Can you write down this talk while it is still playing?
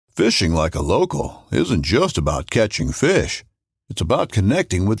Fishing like a local isn't just about catching fish. It's about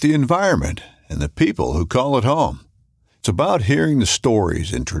connecting with the environment and the people who call it home. It's about hearing the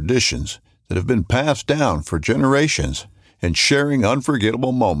stories and traditions that have been passed down for generations and sharing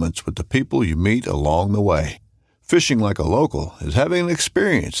unforgettable moments with the people you meet along the way. Fishing like a local is having an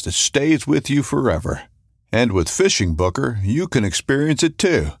experience that stays with you forever. And with Fishing Booker, you can experience it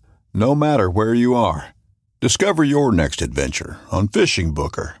too, no matter where you are. Discover your next adventure on Fishing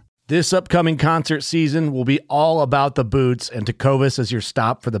Booker. This upcoming concert season will be all about the boots, and Tecovas is your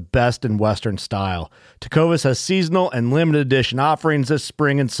stop for the best in Western style. Tecovas has seasonal and limited edition offerings this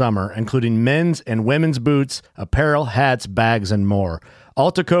spring and summer, including men's and women's boots, apparel, hats, bags, and more.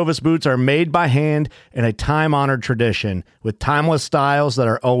 All Tecovas boots are made by hand in a time-honored tradition with timeless styles that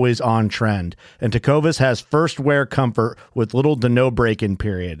are always on trend. And Tecovas has first wear comfort with little to no break-in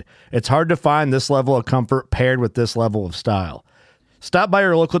period. It's hard to find this level of comfort paired with this level of style. Stop by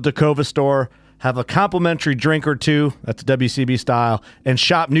your local Tecovas store, have a complimentary drink or two, that's WCB style, and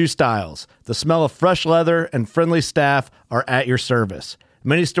shop new styles. The smell of fresh leather and friendly staff are at your service.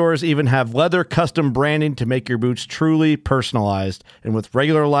 Many stores even have leather custom branding to make your boots truly personalized. And with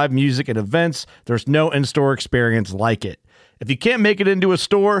regular live music and events, there's no in-store experience like it. If you can't make it into a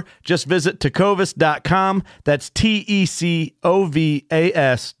store, just visit tecovas.com. That's TECOVAS.com.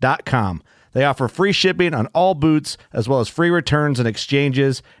 They offer free shipping on all boots, as well as free returns and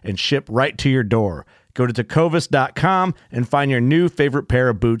exchanges, and ship right to your door. Go to tecovas.com and find your new favorite pair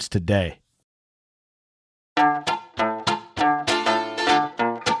of boots today.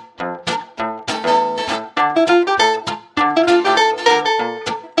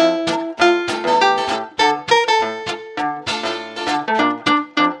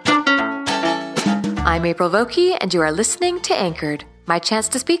 I'm April Vokey, and you are listening to Anchored, my chance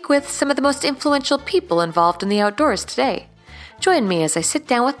to speak with some of the most influential people involved in the outdoors today. Join me as I sit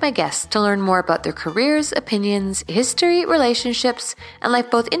down with my guests to learn more about their careers, opinions, history, relationships, and life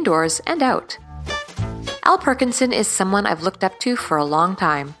both indoors and out. Al Perkinson is someone I've looked up to for a long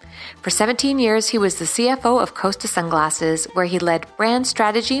time. For 17 years, he was the CFO of Costa Sunglasses, where he led brand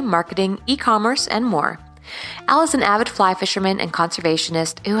strategy, marketing, e-commerce, and more. Al is an avid fly fisherman and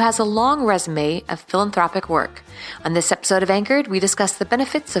conservationist who has a long resume of philanthropic work. On this episode of Anchored, we discuss the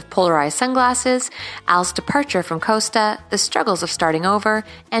benefits of polarized sunglasses, Al's departure from Costa, the struggles of starting over,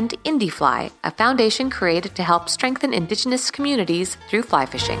 and IndieFly, a foundation created to help strengthen indigenous communities through fly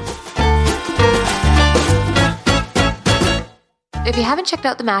fishing. If you haven't checked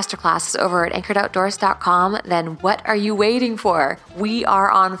out the masterclasses over at anchoredoutdoors.com, then what are you waiting for? We are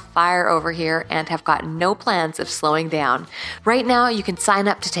on fire over here and have got no plans of slowing down. Right now, you can sign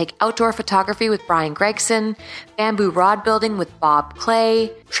up to take outdoor photography with Brian Gregson, bamboo rod building with Bob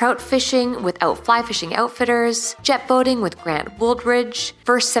Clay, trout fishing with Out Fly Fishing Outfitters, jet boating with Grant Wooldridge,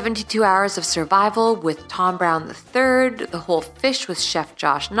 first 72 hours of survival with Tom Brown III, the whole fish with Chef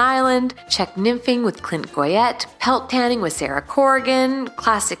Josh Nyland, check nymphing with Clint Goyette, pelt tanning with Sarah Corrigan,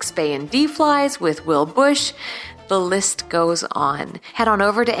 classic spay and D-flies with Will Bush. The list goes on. Head on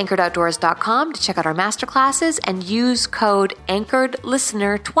over to anchoredoutdoors.com to check out our masterclasses and use code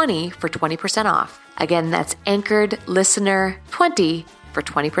ANCHOREDLISTENER20 for 20% off. Again, that's ANCHOREDLISTENER20 for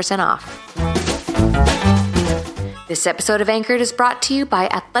 20% off. This episode of Anchored is brought to you by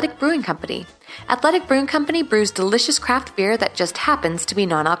Athletic Brewing Company. Athletic Brewing Company brews delicious craft beer that just happens to be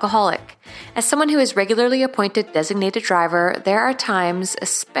non-alcoholic. As someone who is regularly appointed designated driver, there are times,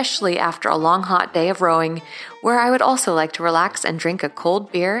 especially after a long hot day of rowing, where I would also like to relax and drink a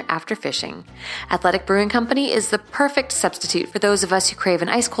cold beer after fishing. Athletic Brewing Company is the perfect substitute for those of us who crave an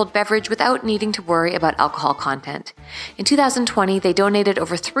ice-cold beverage without needing to worry about alcohol content. In 2020, they donated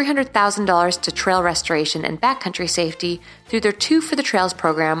over $300,000 to trail restoration and backcountry safety through their Two for the Trails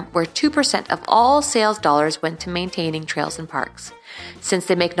program, where 2% of all sales dollars went to maintaining trails and parks. Since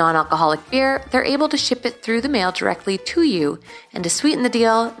they make non-alcoholic beer, they're able to ship it through the mail directly to you. And to sweeten the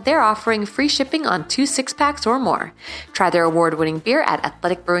deal, they're offering free shipping on 2 6-packs or more. Try their award-winning beer at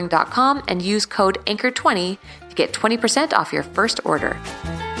athleticbrewing.com and use code ANCHOR20 to get 20% off your first order.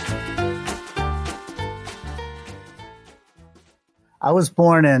 I was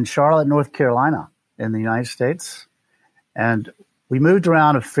born in Charlotte, North Carolina, in the United States. And we moved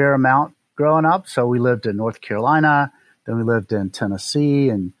around a fair amount growing up. So we lived in North Carolina. Then we lived in Tennessee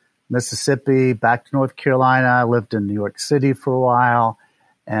and Mississippi, back to North Carolina. I lived in New York City for a while,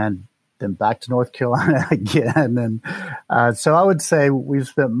 and then back to North Carolina again. And so I would say we've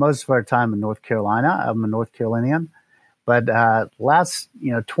spent most of our time in North Carolina. I'm a North Carolinian. But last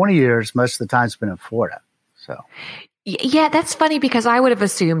 20 years, most of the time it's been in Florida. So Yeah, that's funny because I would have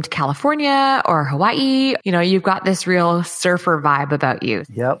assumed California or Hawaii. You know, you've got this real surfer vibe about you.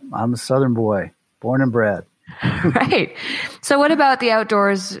 Yep, I'm a Southern boy, born and bred. Right. So what about the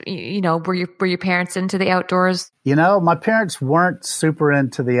outdoors? You know, were your parents into the outdoors? You know, my parents weren't super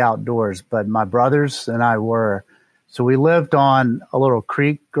into the outdoors, but my brothers and I were. So we lived on a little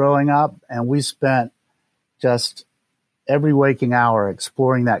creek growing up, and we spent just every waking hour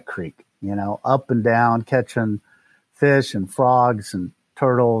exploring that creek, you know, up and down, catching fish and frogs and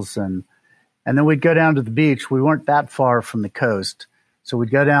turtles. And then we'd go down to the beach. We weren't that far from the coast. So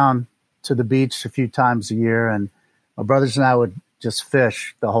we'd go down to the beach a few times a year, and my brothers and I would just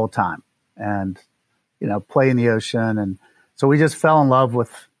fish the whole time and, you know, play in the ocean. And so we just fell in love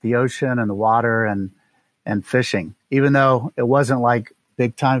with the ocean and the water and fishing, even though it wasn't like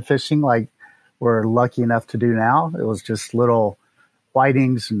big time fishing like we're lucky enough to do now. It was just little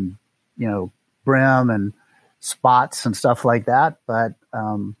whitings and, you know, brim and spots and stuff like that. But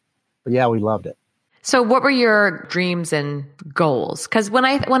yeah, we loved it. So what were your dreams and goals? Because when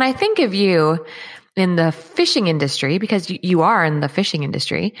I think of you in the fishing industry, because you are in the fishing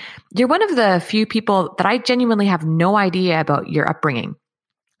industry, you're one of the few people that I genuinely have no idea about your upbringing.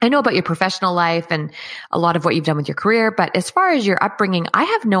 I know about your professional life and a lot of what you've done with your career, but as far as your upbringing, I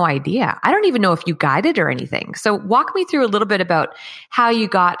have no idea. I don't even know if you guided or anything. So walk me through a little bit about how you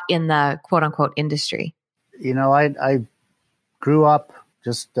got in the quote unquote industry. You know, I grew up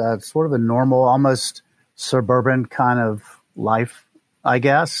just sort of a normal, almost suburban kind of life, I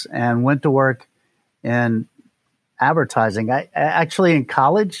guess, and went to work in advertising. I actually, in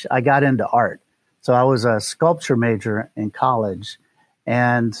college, I got into art. So I was a sculpture major in college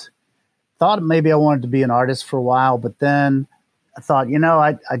and thought maybe I wanted to be an artist for a while. But then I thought, you know,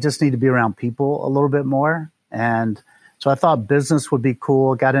 I just need to be around people a little bit more. And so I thought business would be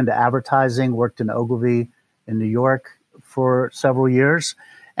cool. Got into advertising, worked in Ogilvy in New York for several years,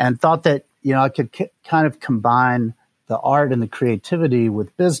 and thought that, you know, I could kind of combine the art and the creativity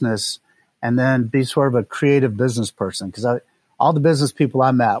with business and then be sort of a creative business person. Because all the business people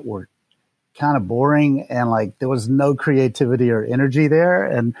I met were kind of boring and like there was no creativity or energy there.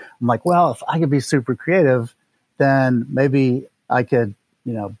 And I'm like, well, if I could be super creative, then maybe I could,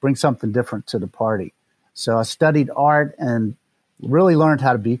 you know, bring something different to the party. So I studied art and really learned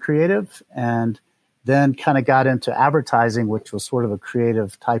how to be creative, and then kind of got into advertising, which was sort of a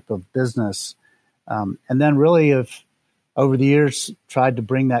creative type of business. And then really have, over the years, tried to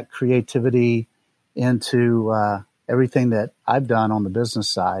bring that creativity into everything that I've done on the business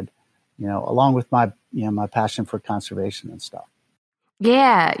side, you know, along with my, you know, my passion for conservation and stuff.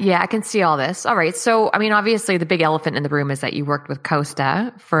 Yeah, I can see all this. All right. So, I mean, obviously the big elephant in the room is that you worked with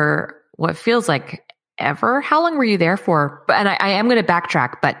Costa for what feels like ever. How long were you there for? And I am going to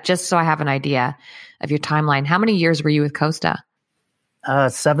backtrack, but just so I have an idea of your timeline, how many years were you with Costa?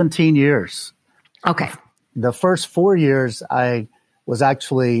 17 years. Okay. The first 4 years, I was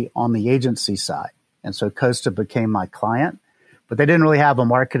actually on the agency side. And so Costa became my client, but they didn't really have a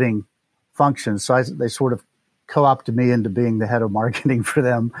marketing function. So they sort of co-opted me into being the head of marketing for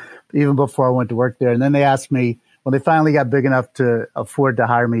them even before I went to work there. And then they asked me, when they finally got big enough to afford to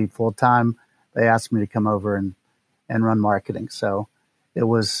hire me full time, they asked me to come over and run marketing. So it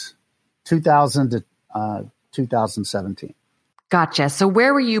was 2000 to 2017. Gotcha. So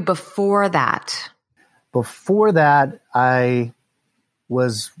where were you before that? Before that, I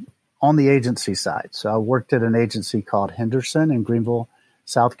was on the agency side. So I worked at an agency called Henderson in Greenville,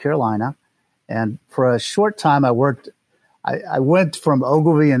 South Carolina. And for a short time, I went from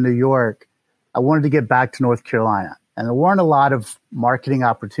Ogilvy in New York. I wanted to get back to North Carolina. And there weren't a lot of marketing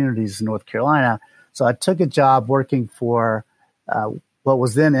opportunities in North Carolina. So I took a job working for what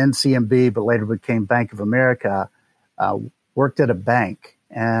was then NCMB, but later became Bank of America, worked at a bank.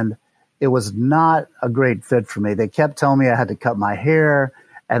 And it was not a great fit for me. They kept telling me I had to cut my hair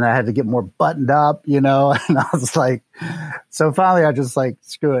and I had to get more buttoned up, you know, and I was like, so finally I just like,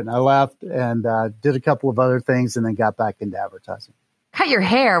 screw it. And I left and did a couple of other things and then got back into advertising. Cut your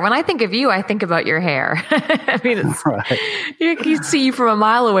hair. When I think of you, I think about your hair. I mean, it's, right. You see you from a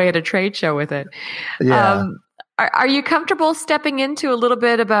mile away at a trade show with it. Yeah. Are you comfortable stepping into a little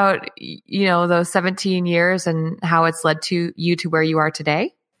bit about, you know, those 17 years and how it's led to you to where you are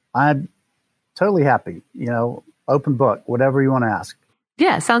today? I'm totally happy. You know, open book, whatever you want to ask.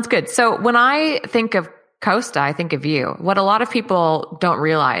 Yeah, sounds good. So when I think of Costa, I think of you. What a lot of people don't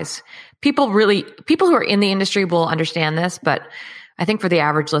realize, people who are in the industry will understand this, but I think for the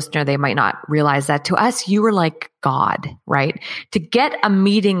average listener, they might not realize that. To us, you were like God, right? To get a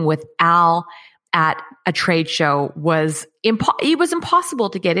meeting with Al at a trade show was impossible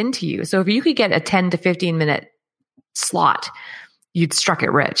to get into you. So if you could get a 10 to 15 minute slot, you'd struck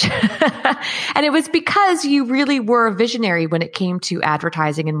it rich. And it was because you really were a visionary when it came to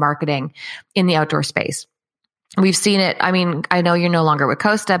advertising and marketing in the outdoor space. We've seen it. I mean, I know you're no longer with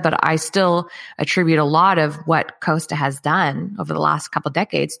Costa, but I still attribute a lot of what Costa has done over the last couple of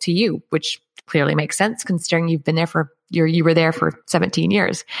decades to you, which clearly makes sense considering you've been there you were there for 17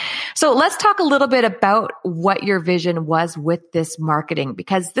 years. So let's talk a little bit about what your vision was with this marketing,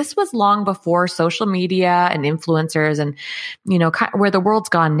 because this was long before social media and influencers and, where the world's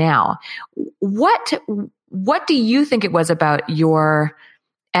gone now. What do you think it was about your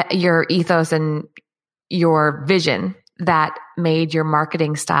ethos and your vision that made your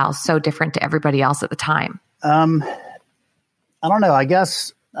marketing style so different to everybody else at the time? I don't know. I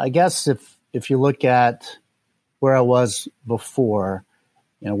guess if you look at where I was before,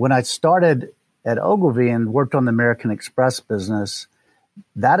 when I started at Ogilvy and worked on the American Express business,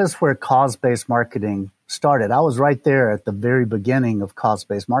 that is where cause-based marketing started. I was right there at the very beginning of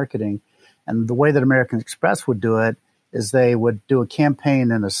cause-based marketing. And the way that American Express would do it is they would do a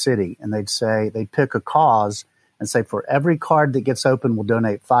campaign in a city, and they'd pick a cause and say, for every card that gets open, we'll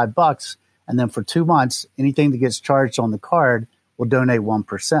donate $5. And then for 2 months, anything that gets charged on the card, we'll donate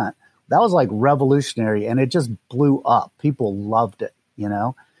 1%. That was like revolutionary, and it just blew up. People loved it,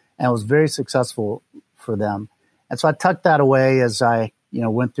 and it was very successful for them. And so I tucked that away as I,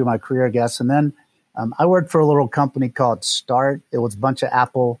 went through my career, I guess. And then I worked for a little company called Start. It was a bunch of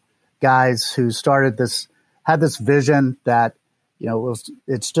Apple guys who had this vision that,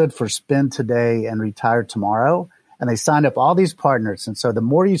 it stood for spend today and retire tomorrow. And they signed up all these partners. And so the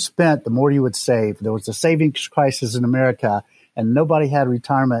more you spent, the more you would save. There was a savings crisis in America, and nobody had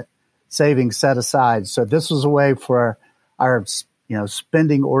retirement savings set aside. So this was a way for our,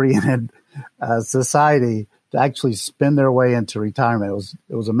 spending-oriented society to actually spend their way into retirement.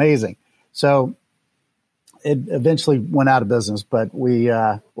 It was amazing. So it eventually went out of business, but we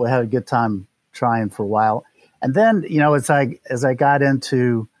had a good time trying for a while. And then, as I got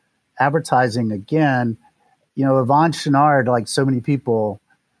into advertising again, Yvon Chouinard, like so many people,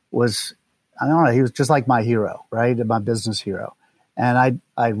 was, I don't know, he was just like my hero, right? My business hero. And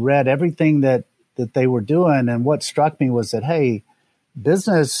I read everything that they were doing. And what struck me was that, hey,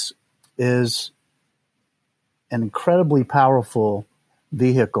 business is an incredibly powerful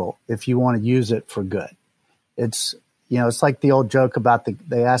vehicle if you want to use it for good. It's, it's like the old joke about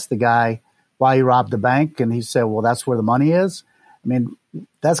they asked the guy why he robbed the bank, and he said, well, that's where the money is. I mean,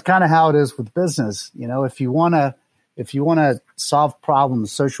 that's kind of how it is with business. If you want to solve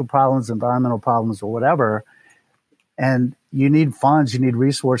problems, social problems, environmental problems, or whatever, and you need funds, you need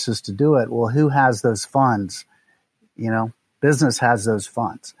resources to do it. Well, who has those funds? Business has those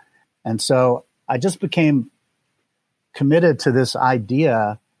funds. And so I just became committed to this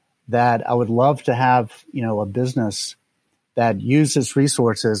idea that I would love to have, a business that uses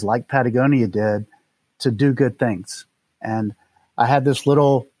resources like Patagonia did to do good things. And I had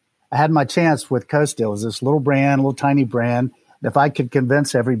my chance with Costa. It was this little tiny brand. And if I could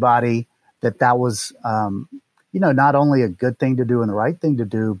convince everybody that was, not only a good thing to do and the right thing to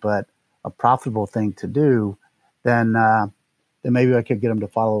do, but a profitable thing to do, then maybe I could get them to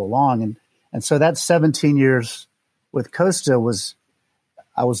follow along. And so that 17 years with Costa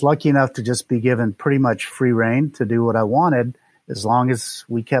I was lucky enough to just be given pretty much free rein to do what I wanted as long as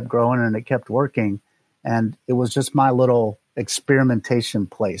we kept growing and it kept working. And it was just my little experimentation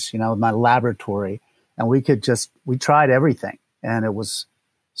place, my laboratory. And we tried everything, and it was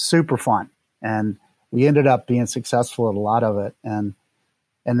super fun. And we ended up being successful at a lot of it. And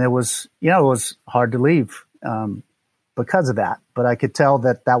it was, it was hard to leave because of that. But I could tell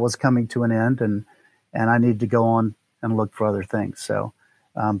that was coming to an end, and I needed to go on and look for other things. So,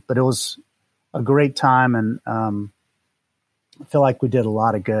 but it was a great time, and I feel like we did a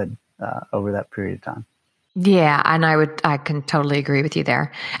lot of good over that period of time. Yeah, and I can totally agree with you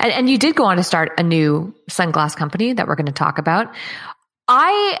there. And you did go on to start a new sunglass company that we're going to talk about.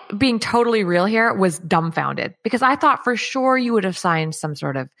 I, being totally real here, was dumbfounded because I thought for sure you would have signed some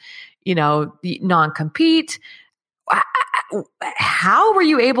sort of, non-compete. How were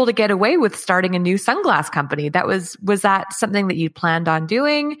you able to get away with starting a new sunglass company? Was that something that you planned on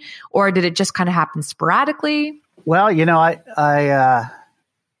doing, or did it just kind of happen sporadically? Well, I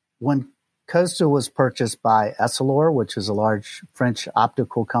when Costa was purchased by Essilor, which is a large French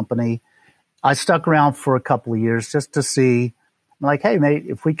optical company, I stuck around for a couple of years just to see, like, hey, mate,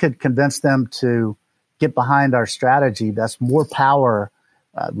 if we could convince them to get behind our strategy, that's more power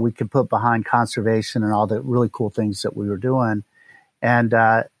we could put behind conservation and all the really cool things that we were doing. And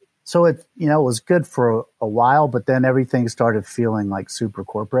so it was good for a while, but then everything started feeling like super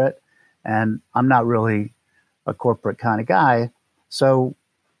corporate. And I'm not really a corporate kind of guy. So,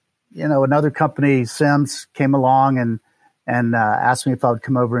 another company, Sims, came along and asked me if I would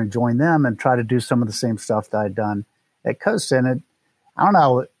come over and join them and try to do some of the same stuff that I'd done at Costa. And I don't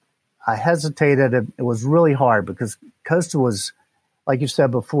know, I hesitated. It was really hard because Costa was, like you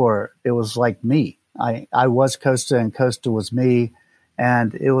said before, it was like me. I was Costa and Costa was me.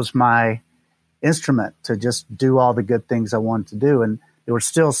 And it was my instrument to just do all the good things I wanted to do. And there were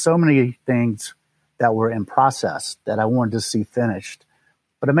still so many things that were in process that I wanted to see finished.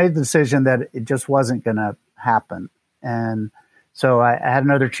 But I made the decision that it just wasn't going to happen. And so I had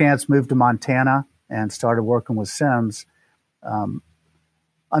another chance, moved to Montana and started working with Sims.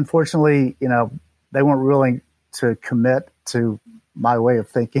 Unfortunately, they weren't willing to commit to my way of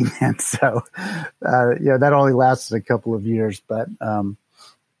thinking. And so, that only lasted a couple of years, but,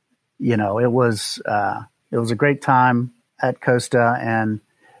 it was a great time at Costa. And,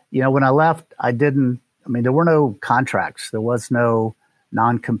 when I left, there were no contracts. There was no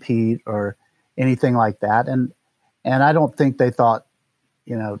non-compete or anything like that. And I don't think they thought,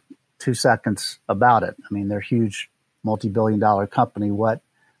 2 seconds about it. They're a huge multi-billion-dollar company. What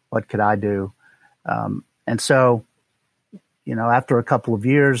could I do? And so, after a couple of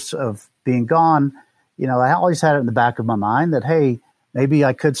years of being gone, I always had it in the back of my mind that, hey, maybe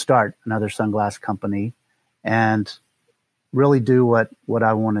I could start another sunglass company and really do what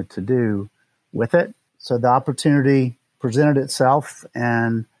I wanted to do with it. So the opportunity presented itself,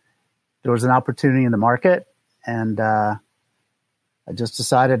 and there was an opportunity in the market, and I just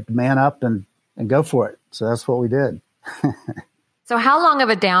decided to man up and go for it. So that's what we did. So how long of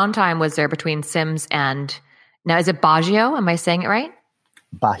a downtime was there between Sims and, now is it Bajío? Am I saying it right?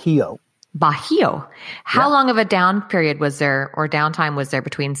 Bajío. How long of a down period was there, or downtime was there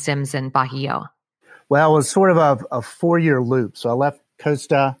between Sims and Bajío? Well, it was sort of a 4-year loop. So I left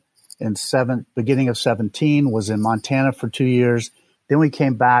Costa in beginning of 17, was in Montana for 2 years. Then we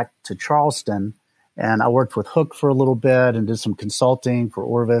came back to Charleston, and I worked with Hook for a little bit and did some consulting for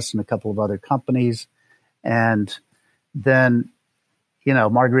Orvis and a couple of other companies. And then,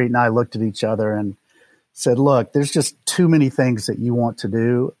 Marguerite and I looked at each other and said, look, there's just too many things that you want to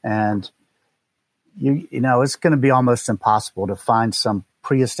do. And, it's going to be almost impossible to find some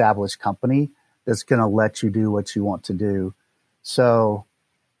pre-established company that's going to let you do what you want to do. So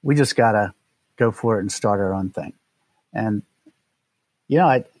we just got to go for it and start our own thing. And,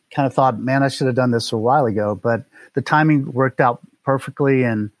 I kind of thought, man, I should have done this a while ago, but the timing worked out perfectly.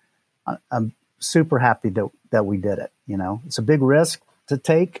 And I'm super happy that we did it. It's a big risk to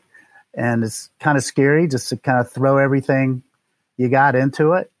take, and it's kind of scary just to kind of throw everything you got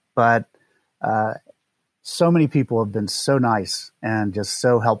into it. But so many people have been so nice and just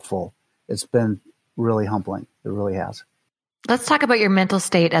so helpful. It's been really humbling. It really has. Let's talk about your mental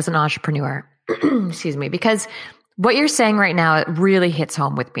state as an entrepreneur. Excuse me, because what you're saying right now, it really hits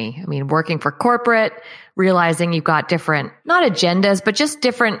home with me. Working for corporate, realizing you've got different, not agendas, but just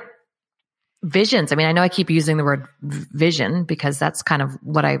different visions. I know I keep using the word vision because that's kind of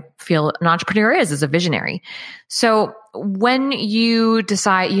what I feel an entrepreneur is a visionary. So when you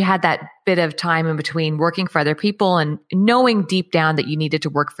decide you had that bit of time in between working for other people and knowing deep down that you needed to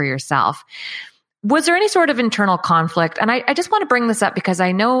work for yourself, was there any sort of internal conflict? And I just want to bring this up because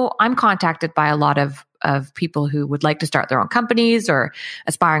I know I'm contacted by a lot of people who would like to start their own companies, or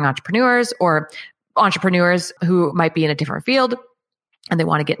aspiring entrepreneurs, or entrepreneurs who might be in a different field and they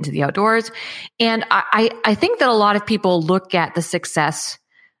want to get into the outdoors. And I think that a lot of people look at the success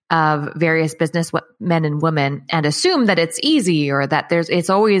of various business men and women and assume that it's easy, or that it's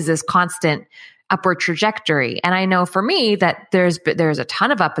always this constant upward trajectory. And I know for me that there's a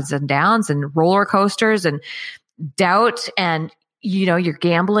ton of ups and downs and roller coasters and doubt, and you're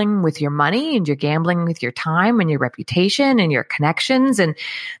gambling with your money, and you're gambling with your time and your reputation and your connections. And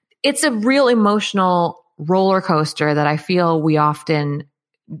it's a real emotional roller coaster that I feel we often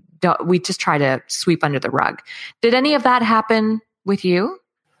we just try to sweep under the rug. Did any of that happen with you?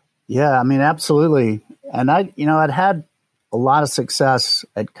 Yeah, absolutely. And I'd had a lot of success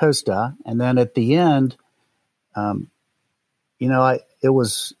at Costa, and then at the end, it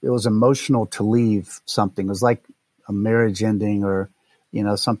was emotional to leave something. It was like a marriage ending, or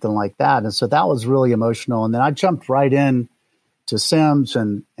something like that. And so that was really emotional. And then I jumped right in to Sims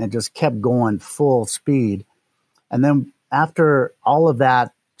and just kept going full speed. And then after all of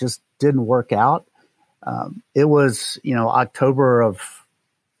that just didn't work out, it was, October of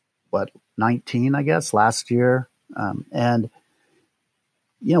 19, I guess, last year. And,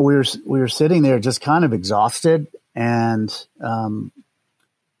 we were sitting there just kind of exhausted, and,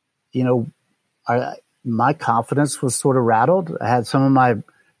 my confidence was sort of rattled. I had some of my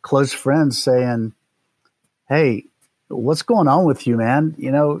close friends saying, hey, what's going on with you, man?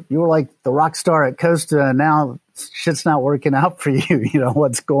 You were like the rock star at Costa, and now shit's not working out for you.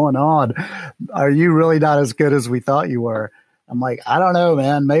 What's going on? Are you really not as good as we thought you were? I'm like, I don't know,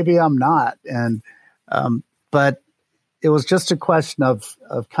 man. Maybe I'm not. And, but it was just a question of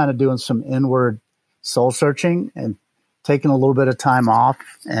kind of doing some inward soul searching and taking a little bit of time off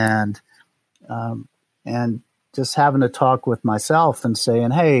and just having to talk with myself and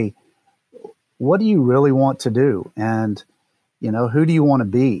saying, hey, what do you really want to do? And, who do you want to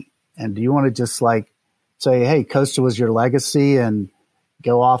be? And do you want to just like say, hey, Costa was your legacy and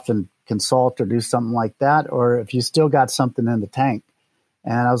go off and consult or do something like that? Or if you still got something in the tank?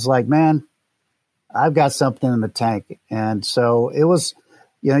 And I was like, man, I've got something in the tank. And so it was,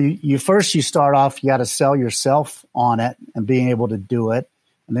 you first, you start off, you got to sell yourself on it and being able to do it.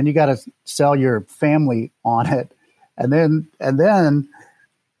 And then you got to sell your family on it. And then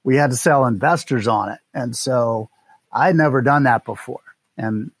we had to sell investors on it. And so I'd never done that before.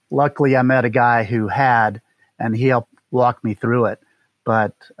 And luckily I met a guy who had, and he helped walk me through it.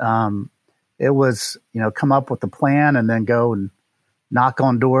 But it was, come up with a plan and then go and knock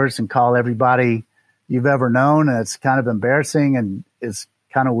on doors and call everybody you've ever known. And it's kind of embarrassing and it's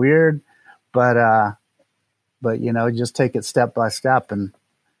kind of weird, but just take it step by step. And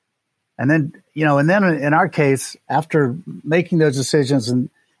then in our case, after making those decisions and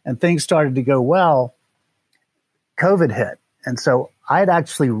things started to go well, COVID hit. And so I had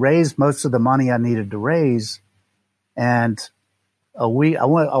actually raised most of the money I needed to raise. And I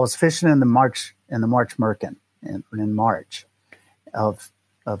was fishing in the March Merkin in March of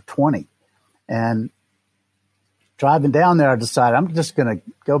 20. And driving down there, I decided I'm just going to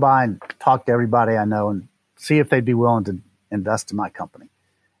go by and talk to everybody I know and see if they'd be willing to invest in my company.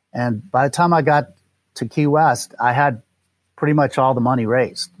 And by the time I got to Key West, I had pretty much all the money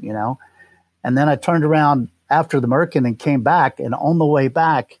raised, And then I turned around after the Merkin and came back. And on the way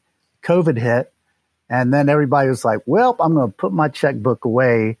back, COVID hit. And then everybody was like, well, I'm going to put my checkbook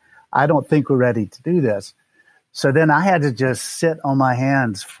away. I don't think we're ready to do this. So then I had to just sit on my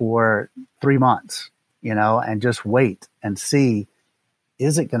hands for 3 months, and just wait and see,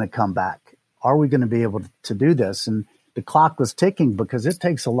 is it going to come back? Are we going to be able to do this? And the clock was ticking because it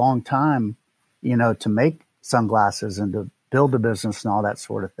takes a long time, to make sunglasses and to build a business and all that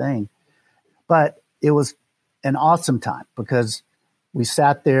sort of thing. But it was an awesome time because we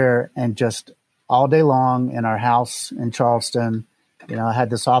sat there and just all day long in our house in Charleston, I had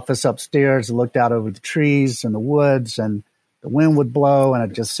this office upstairs that looked out over the trees and the woods, and the wind would blow, and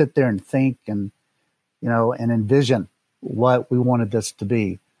I'd just sit there and think and envision what we wanted this to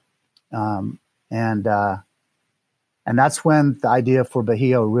be. And that's when the idea for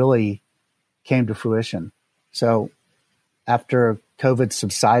Bahio really came to fruition. So after COVID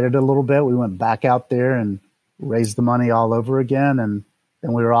subsided a little bit, we went back out there and raised the money all over again. And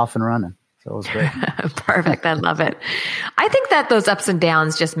then we were off and running. So it was great. Perfect. I love it. I think that those ups and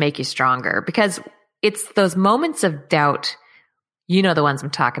downs just make you stronger because it's those moments of doubt, the ones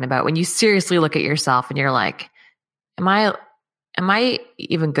I'm talking about, when you seriously look at yourself and you're like, am I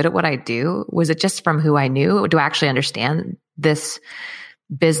even good at what I do? Was it just from who I knew? Do I actually understand this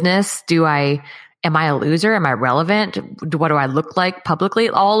business? Am I a loser? Am I relevant? What do I look like publicly?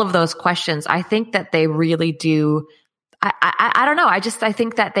 All of those questions. I think that they really do. I don't know. I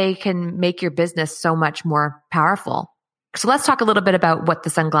think that they can make your business so much more powerful. So let's talk a little bit about what the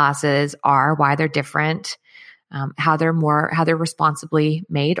sunglasses are, why they're different, how they're responsibly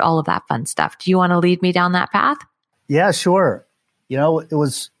made, all of that fun stuff. Do you want to lead me down that path? Yeah, sure. It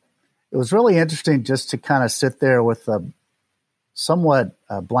was really interesting just to kind of sit there with a somewhat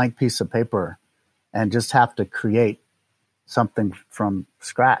blank piece of paper and just have to create something from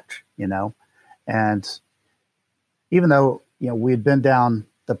scratch, and even though, we had been down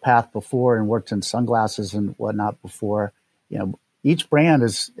the path before and worked in sunglasses and whatnot before, each brand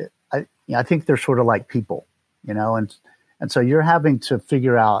is, I think they're sort of like people, and so you're having to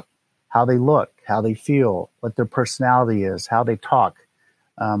figure out how they look, how they feel, what their personality is, how they talk,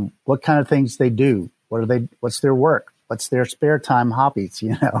 what kind of things they do, what's their work, what's their spare time hobbies,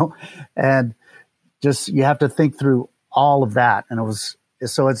 and just, you have to think through all of that. And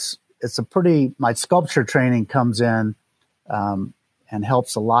my sculpture training comes in and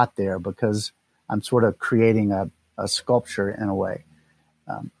helps a lot there because I'm sort of creating a sculpture in a way.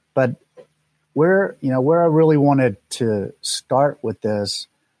 But where I really wanted to start with this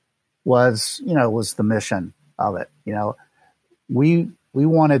was the mission of it. We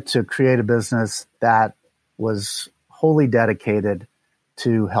wanted to create a business that was wholly dedicated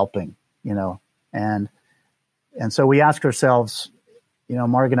to helping, and so we asked ourselves,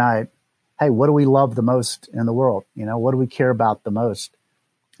 Mark and I, hey, what do we love the most in the world? What do we care about the most?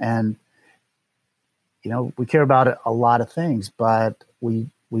 And, we care about a lot of things, but we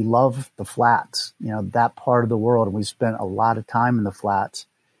love the flats, that part of the world. And we spent a lot of time in the flats,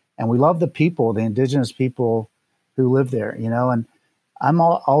 and we love the people, the indigenous people who live there, and I'm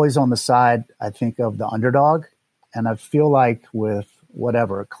always on the side, I think, of the underdog. And I feel like with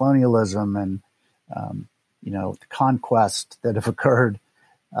whatever colonialism and, the conquest that have occurred,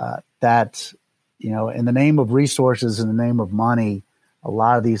 that, in the name of resources, in the name of money, a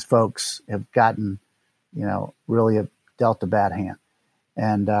lot of these folks have gotten, really have dealt a bad hand.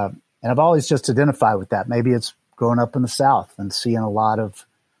 And I've always just identified with that. Maybe it's growing up in the South and seeing a lot of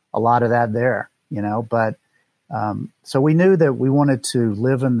that there, but so we knew that we wanted to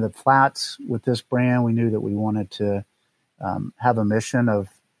live in the flats with this brand. We knew that we wanted to have a mission of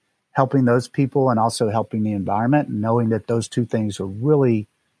helping those people and also helping the environment, and knowing that those two things are really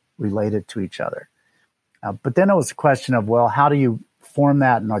related to each other. But then it was a question of, well, how do you form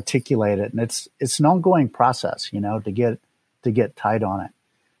that and articulate it? And it's an ongoing process, to get tight on it.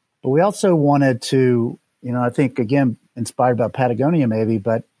 But we also wanted to, I think, again, inspired by Patagonia maybe,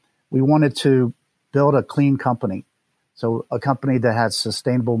 but we wanted to build a clean company. So a company that has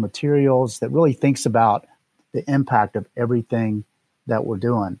sustainable materials, that really thinks about the impact of everything that we're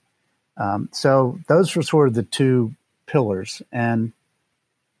doing. So those were sort of the two pillars. And,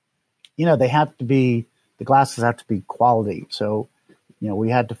 the glasses have to be quality. So, we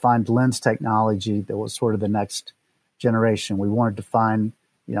had to find lens technology that was sort of the next generation. We wanted to find,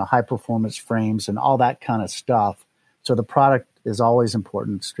 high performance frames and all that kind of stuff. So the product is always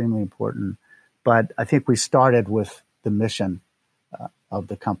important, extremely important. But I think we started with the mission of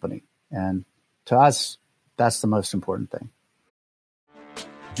the company. And to us, that's the most important thing.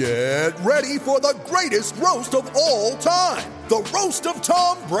 Get ready for the greatest roast of all time, the Roast of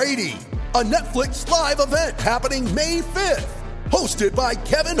Tom Brady, a Netflix live event happening May 5th. Hosted by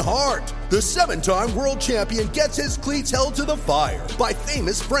Kevin Hart, the 7-time world champion gets his cleats held to the fire by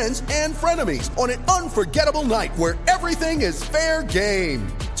famous friends and frenemies on an unforgettable night where everything is fair game.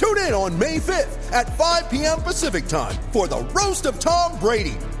 Tune in on May 5th at 5 p.m. Pacific time for the Roast of Tom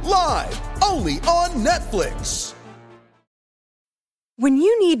Brady, live only on Netflix. When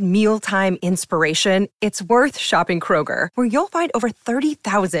you need mealtime inspiration, it's worth shopping Kroger, where you'll find over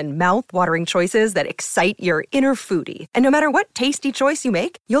 30,000 mouth-watering choices that excite your inner foodie. And no matter what tasty choice you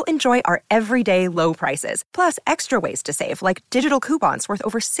make, you'll enjoy our everyday low prices, plus extra ways to save, like digital coupons worth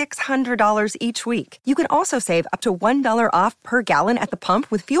over $600 each week. You can also save up to $1 off per gallon at the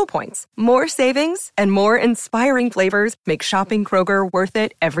pump with fuel points. More savings and more inspiring flavors make shopping Kroger worth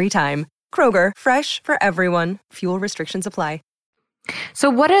it every time. Kroger, fresh for everyone. Fuel restrictions apply. So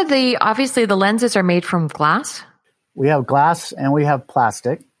what are obviously the lenses are made from glass? We have glass and we have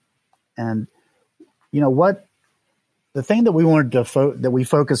plastic. And the thing that we wanted to that we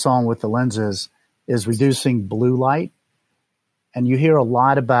focus on with the lenses is reducing blue light. And you hear a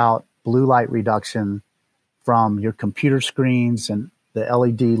lot about blue light reduction from your computer screens and the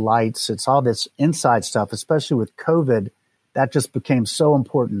LED lights. It's all this inside stuff, especially with COVID, that just became so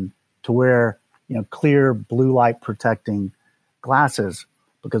important to wear, clear blue light protecting glasses,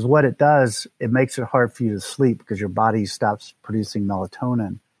 because what it does, it makes it hard for you to sleep because your body stops producing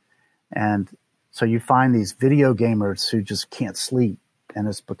melatonin. And so you find these video gamers who just can't sleep, and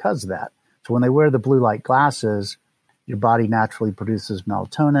it's because of that. So when they wear the blue light glasses, your body naturally produces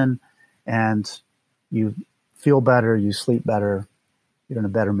melatonin and you feel better, you sleep better, you're in a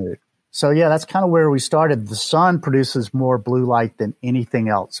better mood. So yeah, that's kind of where we started. The sun produces more blue light than anything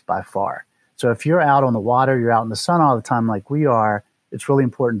else by far. So if you're out on the water, you're out in the sun all the time like we are, it's really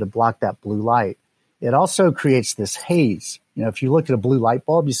important to block that blue light. It also creates this haze. If you look at a blue light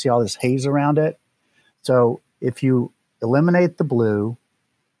bulb, you see all this haze around it. So if you eliminate the blue,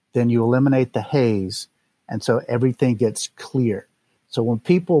 then you eliminate the haze, and so everything gets clear. So when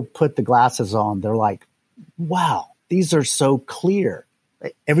people put the glasses on, they're like, wow, these are so clear.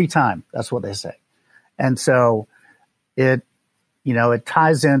 Every time, that's what they say. And so it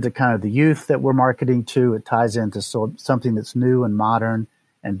ties into kind of the youth that we're marketing to. It ties into something that's new and modern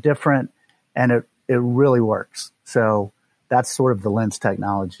and different, and it really works. So that's sort of the lens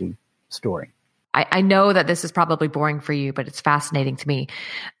technology story. I know that this is probably boring for you, but it's fascinating to me.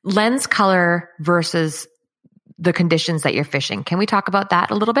 Lens color versus the conditions that you're fishing. Can we talk about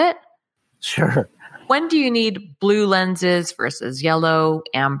that a little bit? Sure. When do you need blue lenses versus yellow,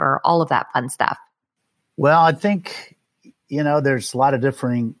 amber, all of that fun stuff? Well, I think, there's a lot of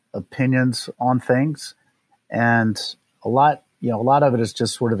differing opinions on things, and a lot of it is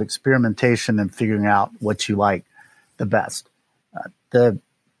just sort of experimentation and figuring out what you like the best.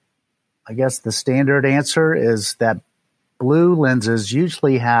 I guess the standard answer is that blue lenses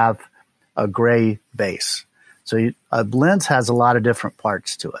usually have a gray base. So a lens has a lot of different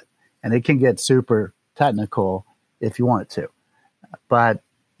parts to it, and it can get super technical if you want it to. But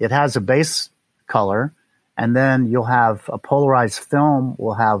it has a base color, and then you'll have a polarized film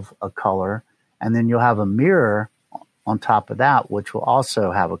will have a color, and then you'll have a mirror on top of that, which will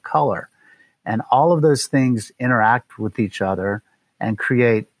also have a color. And all of those things interact with each other and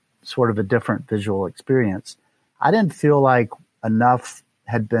create sort of a different visual experience. I didn't feel like enough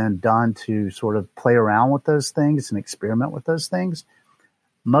had been done to sort of play around with those things and experiment with those things.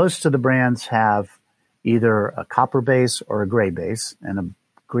 Most of the brands have either a copper base or a gray base, and a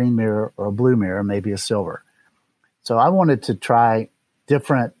green mirror or a blue mirror, maybe a silver. So I wanted to try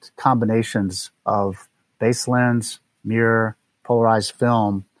different combinations of base lens, mirror, polarized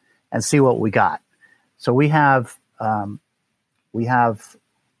film, and see what we got. So we have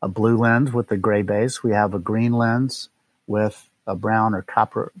a blue lens with a gray base. We have a green lens with a brown or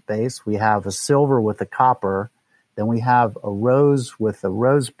copper base. We have a silver with a copper. Then we have a rose with a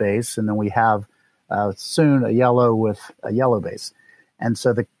rose base. And then we have soon a yellow with a yellow base. And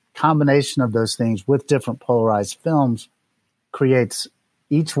so the combination of those things with different polarized films creates,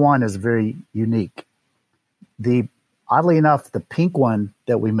 each one is very unique. Oddly enough, the pink one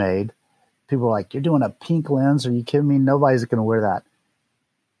that we made, people were like, "You're doing a pink lens? Are you kidding me? Nobody's going to wear that."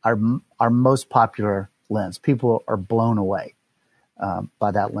 Our most popular lens. People are blown away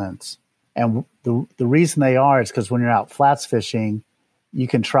by that lens. And the reason they are is because when you're out flats fishing, you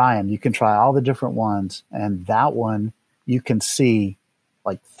can try them. You can try all the different ones. And that one, you can see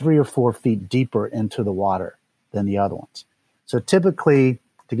like 3 or 4 feet deeper into the water than the other ones. So typically,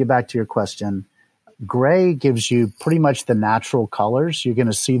 to get back to your question, gray gives you pretty much the natural colors. You're going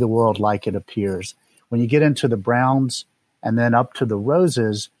to see the world like it appears. When you get into the browns and then up to the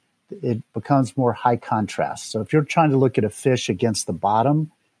roses, it becomes more high contrast. So if you're trying to look at a fish against the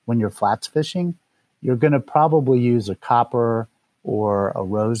bottom when you're flats fishing, you're going to probably use a copper or a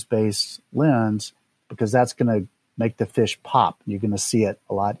rose-based lens because that's going to make the fish pop. You're going to see it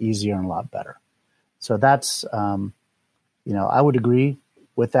a lot easier and a lot better. So that's, I would agree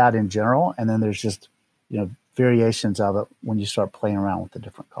with that in general. And then there's just, variations of it when you start playing around with the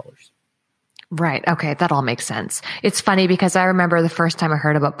different colors. Right. Okay. That all makes sense. It's funny because I remember the first time I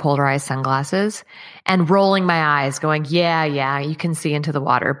heard about polarized sunglasses and rolling my eyes going, yeah, you can see into the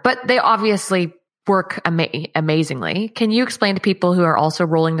water, but they obviously work amazingly. Can you explain to people who are also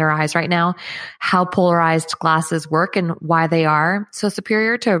rolling their eyes right now how polarized glasses work and why they are so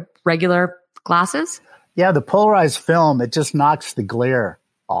superior to regular glasses? Yeah, the polarized film, it just knocks the glare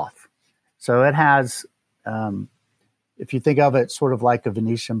off. So it has, if you think of it sort of like a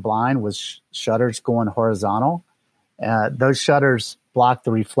Venetian blind with shutters going horizontal, those shutters block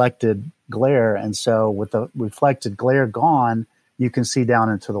the reflected glare. And so with the reflected glare gone, you can see down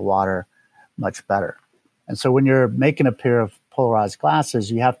into the water much better. And so when you're making a pair of polarized glasses,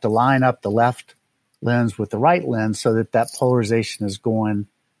 you have to line up the left lens with the right lens so that polarization is going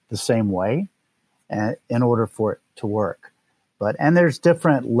the same way in order for it to work. And there's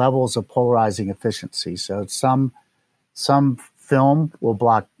different levels of polarizing efficiency. So some film will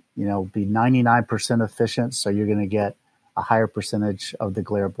block, be 99% efficient. So you're going to get a higher percentage of the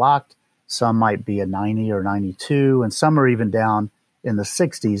glare blocked. Some might be a 90 or 92, and some are even down in the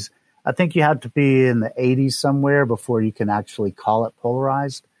 60s. I think you have to be in the 80s somewhere before you can actually call it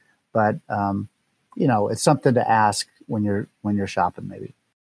polarized. But, it's something to ask when you're shopping maybe.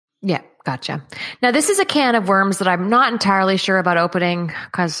 Yeah, gotcha. Now, this is a can of worms that I'm not entirely sure about opening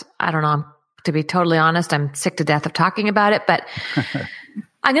because, I don't know, to be totally honest, I'm sick to death of talking about it, but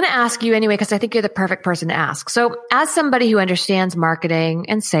I'm going to ask you anyway because I think you're the perfect person to ask. So as somebody who understands marketing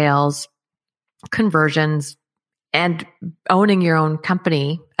and sales, conversions, and owning your own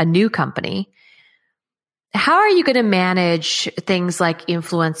company, a new company, how are you going to manage things like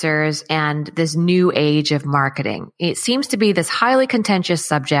influencers and this new age of marketing? It seems to be this highly contentious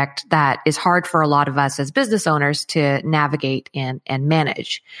subject that is hard for a lot of us as business owners to navigate and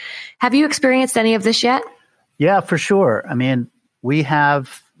manage. Have you experienced any of this yet? Yeah, for sure. I mean, we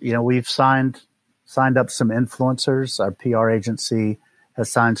have, we've signed up some influencers. Our PR agency has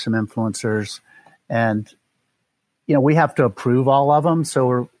signed some influencers, and we have to approve all of them.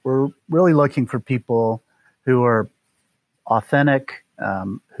 So we're really looking for people who are authentic,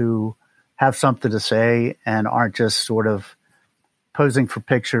 who have something to say and aren't just sort of posing for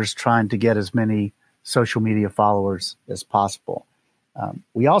pictures, trying to get as many social media followers as possible.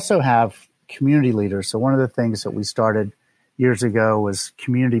 We also have community leaders. So one of the things that we started years ago was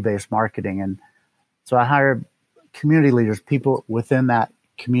community-based marketing. And so I hired community leaders, people within that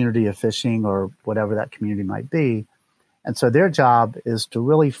community of fishing or whatever that community might be. And so their job is to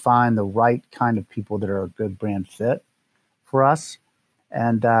really find the right kind of people that are a good brand fit for us.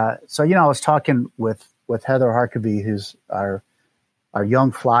 And so, I was talking with Heather Harkavy, who's our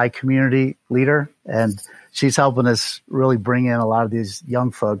young fly community leader, and she's helping us really bring in a lot of these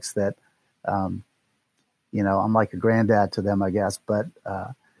young folks that, I'm like a granddad to them, I guess. But,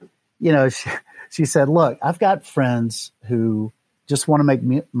 she said, look, I've got friends who just want to make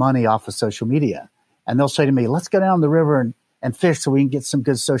money off of social media. And they'll say to me, let's go down the river and fish so we can get some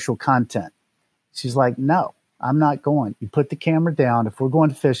good social content. She's like, no, I'm not going. You put the camera down. If we're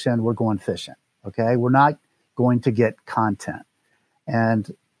going fishing, we're going fishing. Okay. We're not going to get content.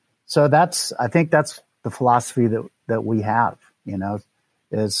 And so I think that's the philosophy that we have,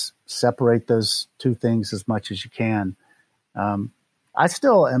 is separate those two things as much as you can. I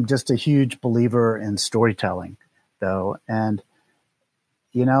still am just a huge believer in storytelling, though. And,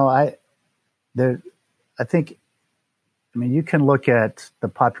 you can look at the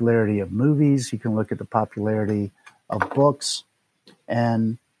popularity of movies, you can look at the popularity of books,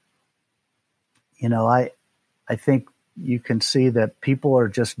 and, I think you can see that people are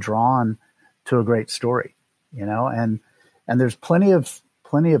just drawn to a great story, and there's plenty of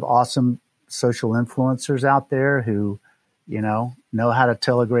awesome social influencers out there who, know how to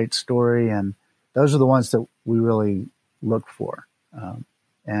tell a great story. And those are the ones that we really look for.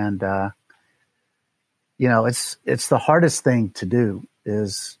 It's the hardest thing to do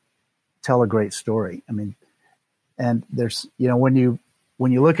is tell a great story. And there's, when you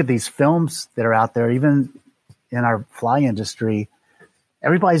look at these films that are out there, even in our fly industry,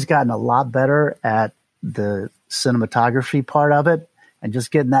 everybody's gotten a lot better at the cinematography part of it and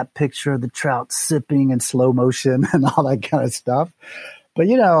just getting that picture of the trout sipping in slow motion and all that kind of stuff. But,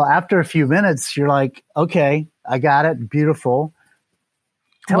 after a few minutes, you're like, okay, I got it. Beautiful.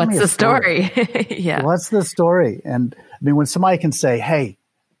 What's the story? Yeah. What's the story? And when somebody can say, hey,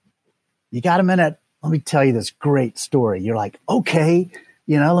 you got a minute? Let me tell you this great story. You're like, okay,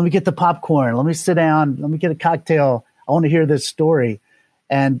 let me get the popcorn. Let me sit down. Let me get a cocktail. I want to hear this story.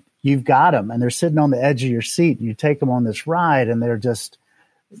 And you've got them and they're sitting on the edge of your seat. And you take them on this ride and they're just,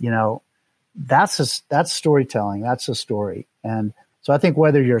 that's storytelling. That's a story. And so I think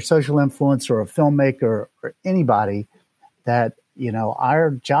whether you're a social influencer or a filmmaker or anybody, that,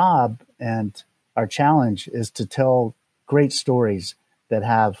 our job and our challenge is to tell great stories that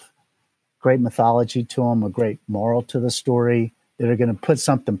have great mythology to them, a great moral to the story, that are going to put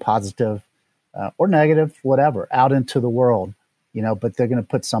something positive or negative, whatever, out into the world, but they're going to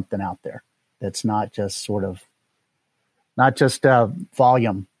put something out there that's not just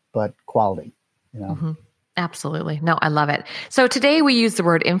volume, but quality, Mm-hmm. Absolutely. No, I love it. So today we use the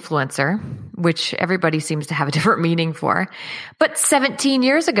word influencer, which everybody seems to have a different meaning for. But 17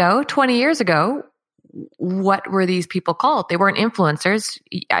 years ago, 20 years ago, what were these people called? They weren't influencers.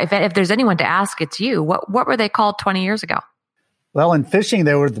 If there's anyone to ask, it's you. What were they called 20 years ago? Well, in fishing,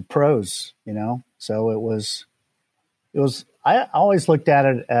 they were the pros, so it was, I always looked at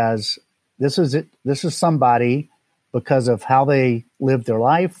it as this is somebody because of how they live their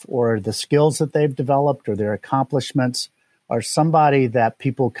life or the skills that they've developed or their accomplishments are somebody that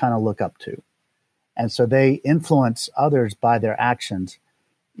people kind of look up to. And so they influence others by their actions.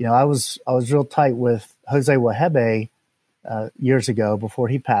 I was real tight with Jose Wahebe years ago before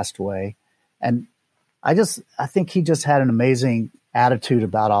he passed away. And I think he just had an amazing attitude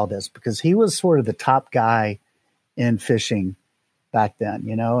about all this because he was sort of the top guy in fishing back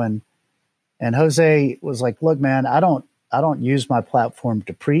then, and Jose was like, look, man, I don't use my platform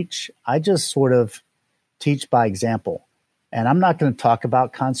to preach. I just sort of teach by example. And I'm not going to talk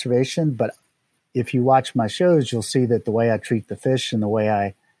about conservation, but if you watch my shows, you'll see that the way I treat the fish and the way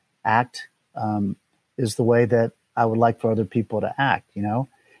I act is the way that I would like for other people to act, And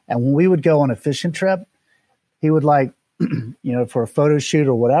when we would go on a fishing trip, he would for a photo shoot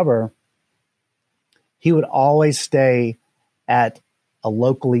or whatever, he would always stay at a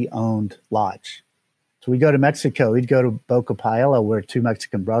locally owned lodge. So we go to Mexico, we'd go to Boca Paella where two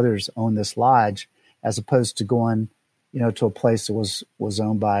Mexican brothers own this lodge as opposed to going, to a place that was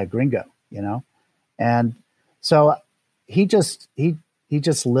owned by a gringo, And so he just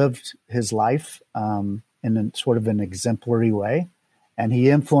lived his life in a sort of an exemplary way. And he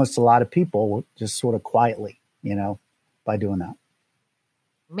influenced a lot of people just sort of quietly, by doing that.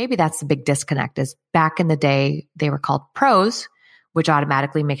 Maybe that's the big disconnect is back in the day, they were called pros, which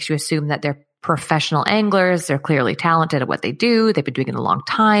automatically makes you assume that they're professional anglers. They're clearly talented at what they do. They've been doing it a long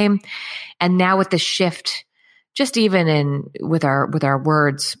time. And now with the shift just even with our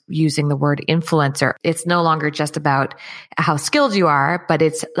words, using the word influencer, it's no longer just about how skilled you are, but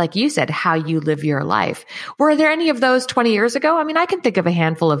it's, like you said, how you live your life. Were there any of those 20 years ago? I mean, I can think of a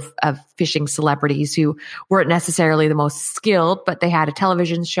handful of fishing celebrities who weren't necessarily the most skilled, but they had a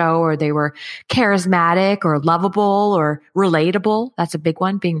television show, or they were charismatic or lovable or relatable. That's a big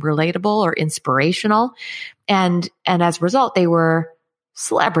one, being relatable or inspirational. And as a result, they were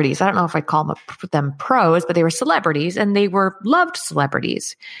celebrities. I don't know if I'd call them pros, but they were celebrities, and they were loved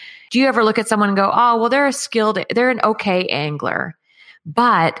celebrities. Do you ever look at someone and go, oh, well, they're an okay angler,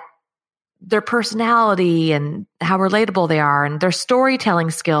 but their personality and how relatable they are and their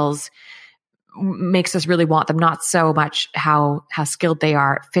storytelling skills makes us really want them, not so much how skilled they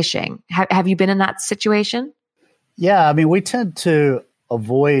are at fishing. Have you been in that situation? Yeah, I mean, we tend to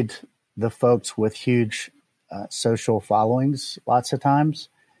avoid the folks with huge social followings lots of times.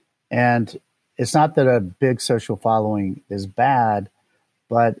 And it's not that a big social following is bad,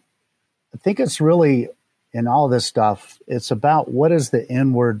 but I think it's really, in all this stuff, it's about what is the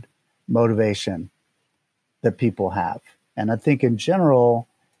inward motivation that people have. And I think in general,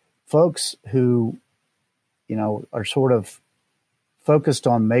 folks who, are sort of focused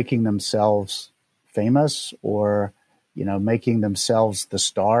on making themselves famous or, making themselves the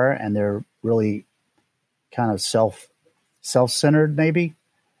star, and they're really kind of self-centered maybe,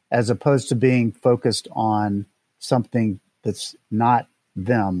 as opposed to being focused on something that's not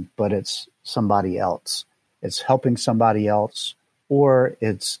them, but it's somebody else. It's helping somebody else, or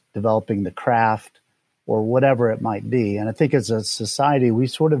it's developing the craft, or whatever it might be. And I think as a society, we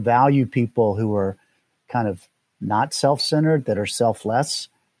sort of value people who are kind of not self-centered, that are selfless,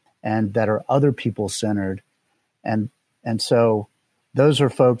 and that are other people centered. And so those are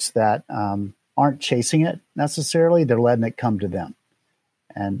folks that aren't chasing it necessarily. They're letting it come to them.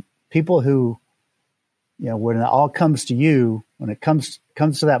 And people who, when it all comes to you, when it comes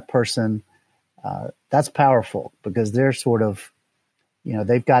to that person, that's powerful, because they're sort of,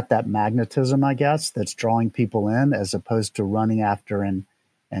 they've got that magnetism, I guess, that's drawing people in, as opposed to running after and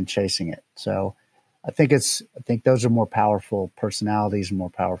chasing it. So I think those are more powerful personalities and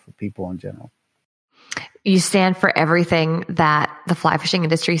more powerful people in general. You stand for everything that the fly fishing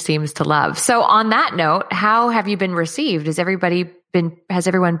industry seems to love. So on that note, how have you been received? Has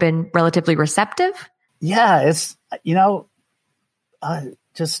everyone been relatively receptive? Yeah, it's,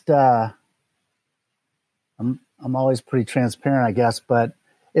 I'm always pretty transparent, I guess, but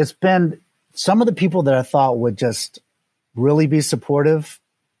it's been, some of the people that I thought would just really be supportive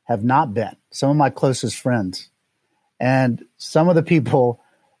have not been. Some of my closest friends, and some of the people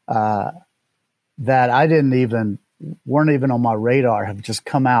that weren't even on my radar have just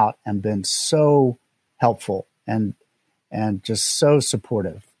come out and been so helpful and just so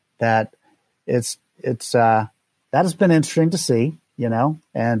supportive that that has been interesting to see,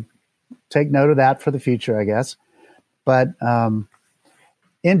 and take note of that for the future, I guess. But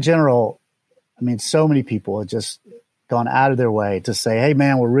in general, I mean, so many people have just gone out of their way to say, hey,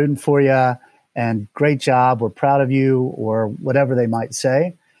 man, we're rooting for you, and great job, we're proud of you, or whatever they might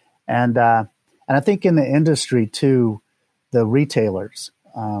say. And I think in the industry too, the retailers,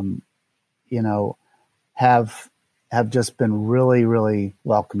 have just been really, really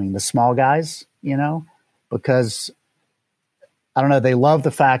welcoming, the small guys, because I don't know, they love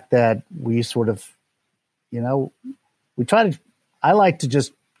the fact that we sort of, I like to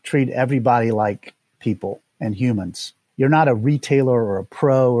just treat everybody like people and humans. You're not a retailer or a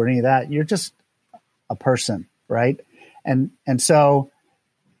pro or any of that. You're just a person, right? And so,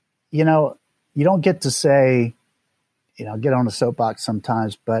 you don't get to say, get on a soapbox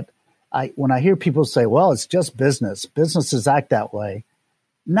sometimes, but when I hear people say, well, it's just business. Businesses act that way.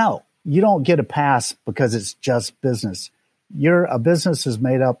 No, you don't get a pass because it's just business. A business is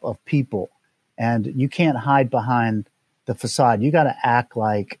made up of people, and you can't hide behind the facade. You got to act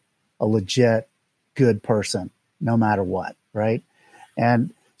like a legit good person, no matter what, right?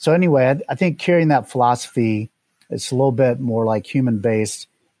 And so anyway, I think carrying that philosophy, it's a little bit more like human-based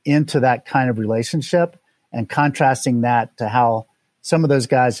into that kind of relationship, and contrasting that to how some of those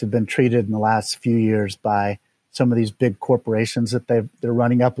guys have been treated in the last few years by some of these big corporations that they're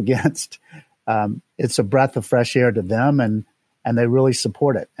running up against. It's a breath of fresh air to them, and they really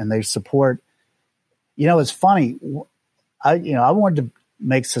support it. And they support, it's funny. I wanted to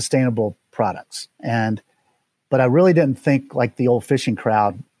make sustainable products, but I really didn't think like the old fishing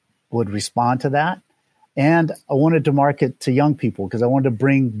crowd would respond to that. And I wanted to market to young people because I wanted to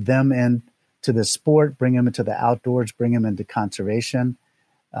bring them into the sport, bring them into the outdoors, bring them into conservation.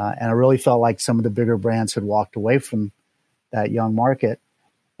 And I really felt like some of the bigger brands had walked away from that young market.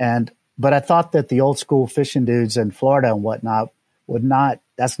 And But I thought that the old school fishing dudes in Florida and whatnot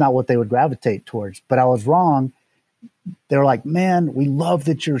that's not what they would gravitate towards. But I was wrong. They're like, man, we love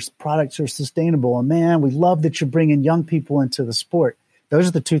that your products are sustainable. And man, we love that you're bringing young people into the sport. Those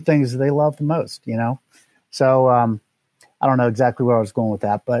are the two things that they love the most, you know? So I don't know exactly where I was going with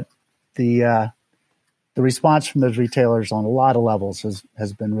that, but the response from those retailers on a lot of levels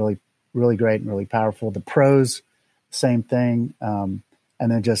has been really, really great and really powerful. The pros, same thing. And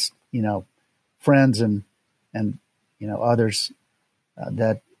then just, you know, friends and you know, others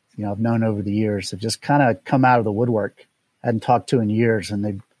that, you know, I've known over the years have just kind of come out of the woodwork. I hadn't talked to in years, and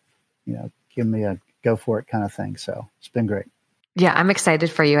they, you know, give me a go for it kind of thing. So it's been great. Yeah, I'm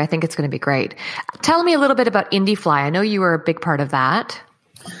excited for you. I think it's going to be great. Tell me a little bit about IndieFly. I know you were a big part of that.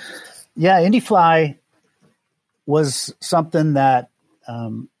 Yeah, IndieFly was something that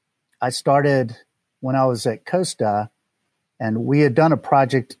I started when I was at Costa, and we had done a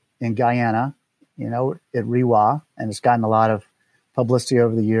project in Guyana, you know, at Rewa, and it's gotten a lot of publicity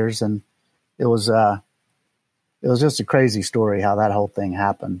over the years, and it was just a crazy story how that whole thing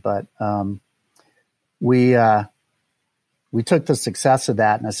happened. But we took the success of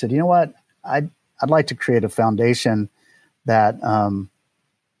that, and I said, you know what, I'd like to create a foundation that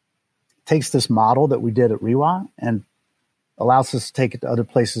takes this model that we did at Rewa and allows us to take it to other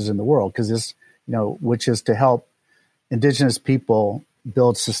places in the world, because this, you know, which is to help indigenous people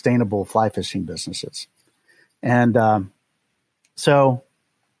build sustainable fly fishing businesses. And so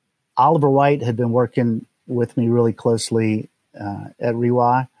Oliver White had been working with me really closely at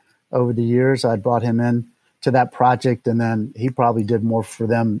Rewa over the years. I brought him in to that project, and then he probably did more for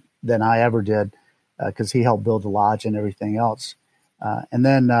them than I ever did, because he helped build the lodge and everything else. And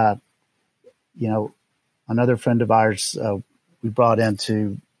then, you know, another friend of ours we brought in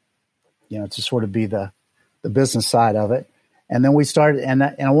to, you know, to sort of be the business side of it. And then we started, and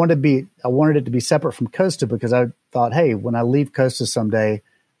I wanted it to be separate from Costa, because I thought, hey, when I leave Costa someday,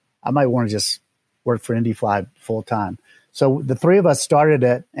 I might want to just work for IndieFly full time. So the three of us started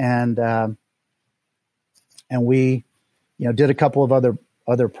it, and we, you know, did a couple of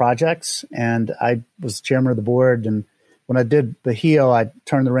other projects, and I was chairman of the board. And when I did Bahio, I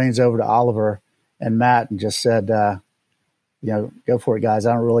turned the reins over to Oliver and Matt and just said, you know, go for it, guys.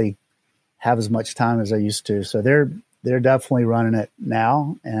 I don't really have as much time as I used to. So they're definitely running it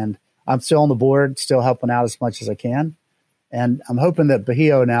now, and I'm still on the board, still helping out as much as I can. And I'm hoping that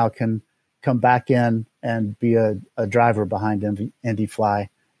Bahio now can come back in and be a driver behind IndieFly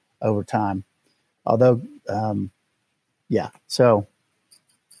over time. Although, yeah, so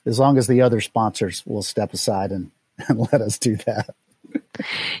as long as the other sponsors will step aside and let us do that.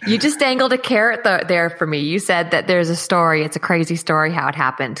 You just dangled a carrot there for me. You said that there's a story. It's a crazy story how it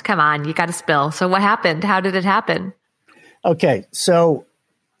happened. Come on, you got to spill. So what happened? How did it happen? Okay, so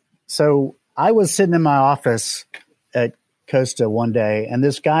I was sitting in my office at Costa one day, and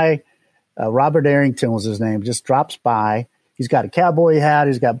this guy, Robert Arrington was his name, just drops by. He's got a cowboy hat.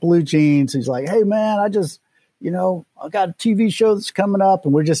 He's got blue jeans. He's like, hey, man, I got a TV show that's coming up,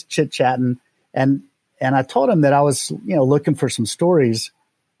 and we're just chit-chatting. And I told him that I was, you know, looking for some stories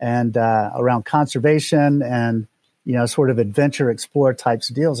and around conservation and, you know, sort of adventure explore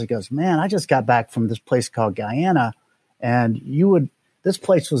types of deals. He goes, man, I just got back from this place called Guyana, and this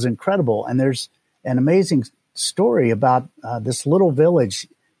place was incredible. And there's an amazing story about this little village.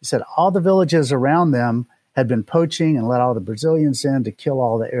 He said all the villages around them had been poaching and let all the Brazilians in to kill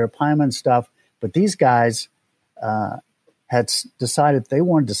all the arapaima and stuff. But these guys had decided they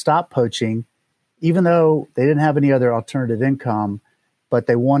wanted to stop poaching, even though they didn't have any other alternative income, but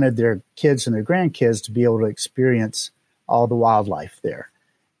they wanted their kids and their grandkids to be able to experience all the wildlife there.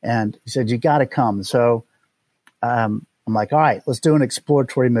 And he said, you got to come. So I'm like, all right, let's do an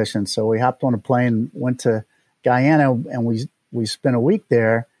exploratory mission. So we hopped on a plane, went to Guyana, and we spent a week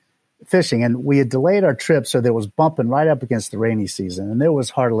there fishing. And we had delayed our trip, so there was bumping right up against the rainy season, and there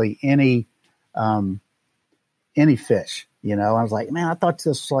was hardly any fish. You know, I was like, man, I thought this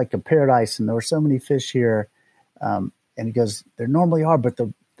was like a paradise, and there were so many fish here. And he goes, there normally are, but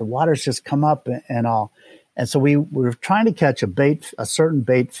the water's just come up and all. And so we were trying to catch a certain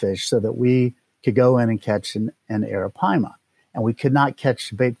bait fish so that we could go in and catch an arapaima, and we could not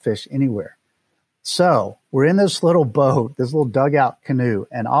catch bait fish anywhere. So we're in this little boat, this little dugout canoe,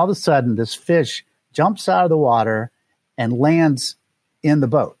 and all of a sudden this fish jumps out of the water and lands in the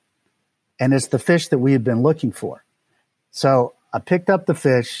boat. And it's the fish that we had been looking for. So I picked up the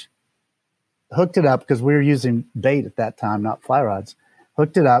fish, hooked it up, because we were using bait at that time, not fly rods,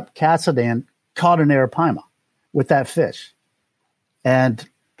 hooked it up, cast it in, caught an arapaima with that fish. And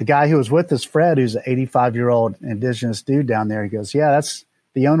the guy who was with us, Fred, who's an 85-year-old indigenous dude down there, he goes, yeah,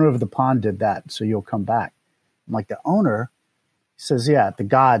 the owner of the pond did that, so you'll come back. I'm like, the owner? He says, yeah, the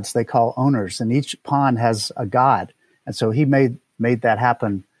gods, they call owners, and each pond has a god. And so he made that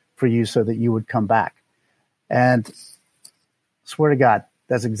happen for you so that you would come back. And swear to God,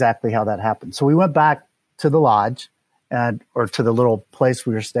 that's exactly how that happened. So we went back to the lodge or to the little place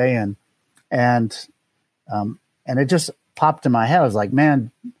we were staying, and it just popped in my head. I was like,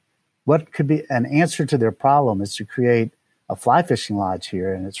 man, what could be an answer to their problem is to create a fly fishing lodge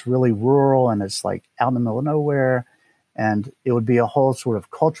here. And it's really rural, and it's like out in the middle of nowhere. And it would be a whole sort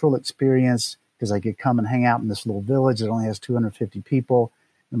of cultural experience because I could come and hang out in this little village that only has 250 people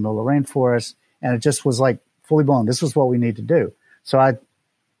in the middle of the rainforest. And it just was like fully blown. This is what we need to do. So I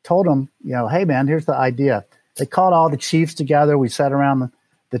told them, hey, man, here's the idea. They called all the chiefs together. We sat around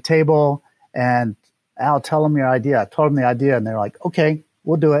the table, and Al, tell them your idea. I told them the idea, and they're like, okay,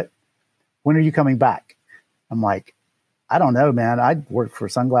 we'll do it. When are you coming back? I'm like, I don't know, man. I work for a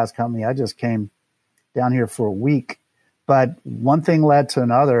sunglass company. I just came down here for a week. But one thing led to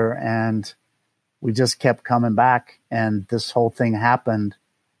another, and we just kept coming back, and this whole thing happened,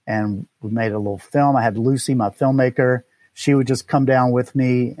 and we made a little film. I had Lucy, my filmmaker. She would just come down with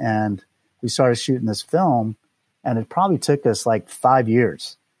me, and we started shooting this film, and it probably took us like 5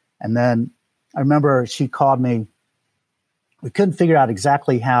 years. And then I remember she called me. We couldn't figure out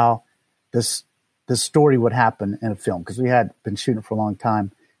exactly how this story would happen in a film because we had been shooting for a long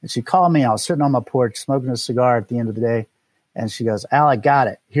time. And she called me. I was sitting on my porch smoking a cigar at the end of the day. And she goes, Al, I got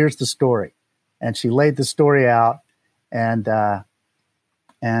it. Here's the story. And she laid the story out. And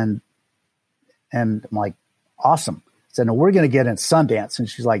I'm like, awesome. I said, no, we're going to get in Sundance. And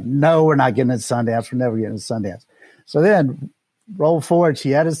she's like, no, we're not getting in Sundance. We're never getting in Sundance. So then roll forward.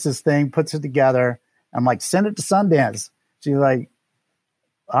 She edits this thing, puts it together. I'm like, send it to Sundance. She's like,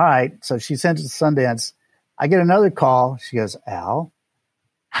 all right. So she sent it to Sundance. I get another call. She goes, Al,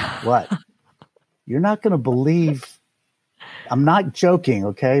 what? You're not going to believe. I'm not joking,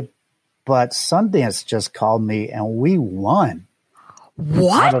 okay? But Sundance just called me, and we won.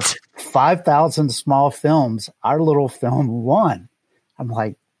 What? Out of 5,000 small films, our little film won. I'm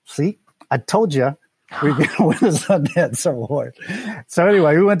like, see, I told you we're going to win the Sundance Award. So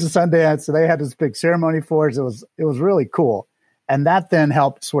anyway, we went to Sundance, and they had this big ceremony for us. It was really cool. And that then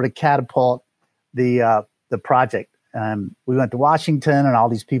helped sort of catapult the project. We went to Washington, and all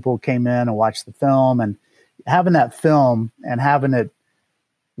these people came in and watched the film. And having that film and having it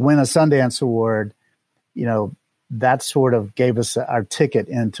win a Sundance Award, that sort of gave us our ticket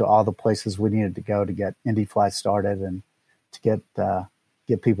into all the places we needed to go to get Indie Fly started and to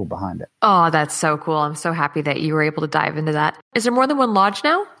get people behind it. Oh, that's so cool. I'm so happy that you were able to dive into that. Is there more than one lodge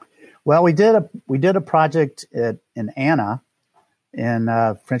now? Well, we did a project in Anna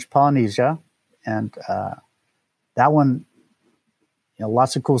in French Polynesia, and that one,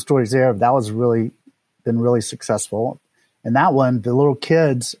 lots of cool stories there. That was been really successful. And that one, the little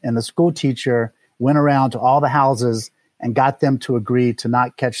kids and the school teacher went around to all the houses and got them to agree to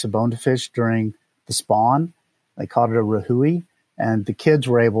not catch the bonefish during the spawn. They called it a rahui. And the kids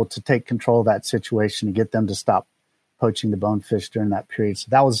were able to take control of that situation and get them to stop poaching the bonefish during that period. So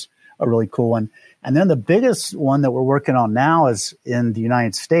that was a really cool one. And then the biggest one that we're working on now is in the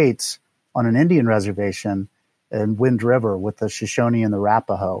United States on an Indian reservation in Wind River with the Shoshone and the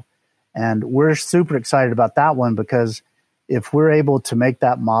Arapaho. And we're super excited about that one because if we're able to make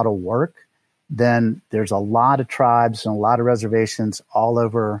that model work, then there's a lot of tribes and a lot of reservations all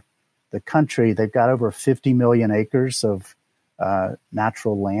over the country. They've got over 50 million acres of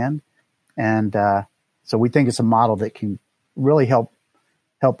natural land. And so we think it's a model that can really help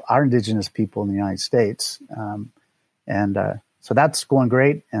our indigenous people in the United States. So that's going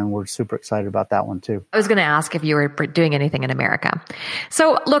great, and we're super excited about that one too. I was going to ask if you were doing anything in America.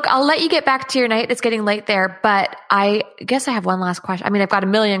 So look, I'll let you get back to your night. It's getting late there, but I guess I have one last question. I mean, I've got a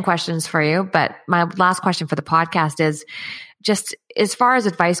million questions for you, but my last question for the podcast is just as far as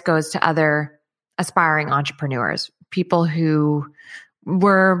advice goes to other aspiring entrepreneurs, people who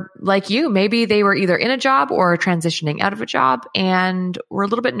were like you, maybe they were either in a job or transitioning out of a job and were a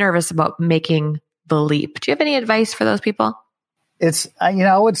little bit nervous about making the leap. Do you have any advice for those people? It's,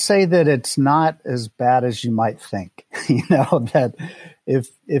 I would say that it's not as bad as you might think, that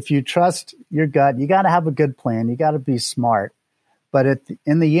if you trust your gut, you got to have a good plan. You got to be smart. But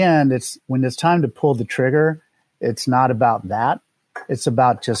in the end, it's when it's time to pull the trigger, it's not about that. It's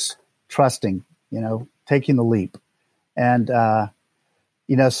about just trusting, taking the leap. And,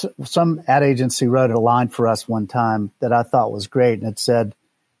 some ad agency wrote a line for us one time that I thought was great. And it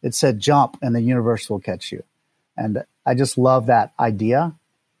said, jump and the universe will catch you. And I just love that idea.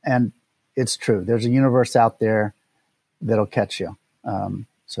 And it's true. There's a universe out there that'll catch you.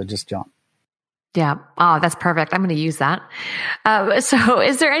 So just jump. Yeah. Oh, that's perfect. I'm going to use that. So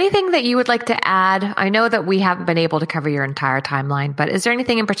is there anything that you would like to add? I know that we haven't been able to cover your entire timeline, but is there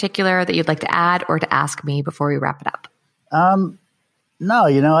anything in particular that you'd like to add or to ask me before we wrap it up? No,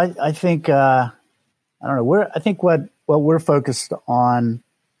 I think, I don't know, I think what we're focused on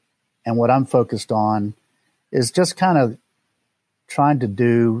and what I'm focused on is just kind of trying to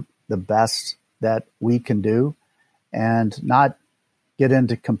do the best that we can do and not get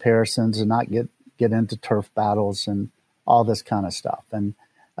into comparisons and not get into turf battles and all this kind of stuff. And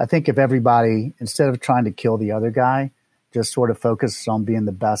I think if everybody, instead of trying to kill the other guy, just sort of focuses on being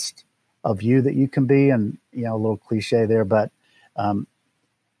the best of you that you can be, and, a little cliche there, but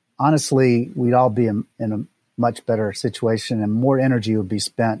honestly, we'd all be in a much better situation and more energy would be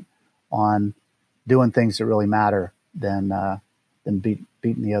spent on doing things that really matter than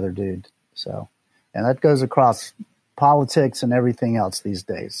beating the other dude. So, and that goes across politics and everything else these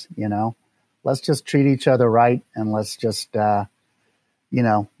days. Let's just treat each other right, and let's just, do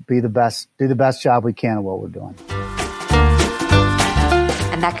the best job we can at what we're doing.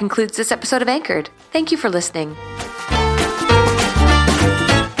 And that concludes this episode of Anchored. Thank you for listening.